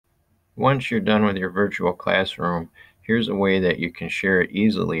Once you're done with your virtual classroom, here's a way that you can share it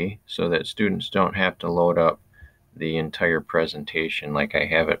easily so that students don't have to load up the entire presentation like I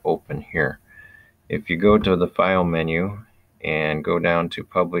have it open here. If you go to the File menu and go down to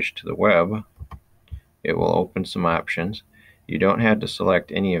Publish to the Web, it will open some options. You don't have to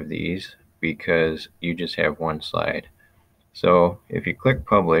select any of these because you just have one slide. So if you click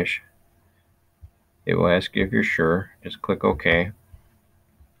Publish, it will ask you if you're sure. Just click OK.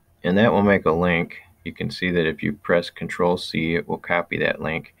 And that will make a link. You can see that if you press Control-C, it will copy that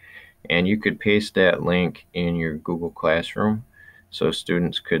link. And you could paste that link in your Google Classroom so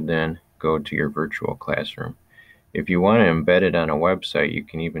students could then go to your virtual classroom. If you want to embed it on a website, you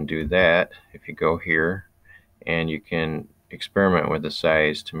can even do that. If you go here, and you can experiment with the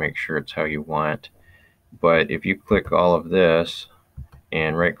size to make sure it's how you want. But if you click all of this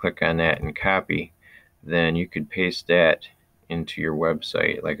and right-click on that and copy, then you could paste that into your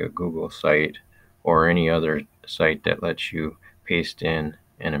website, like a Google site or any other site that lets you paste in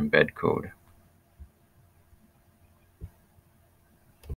an embed code.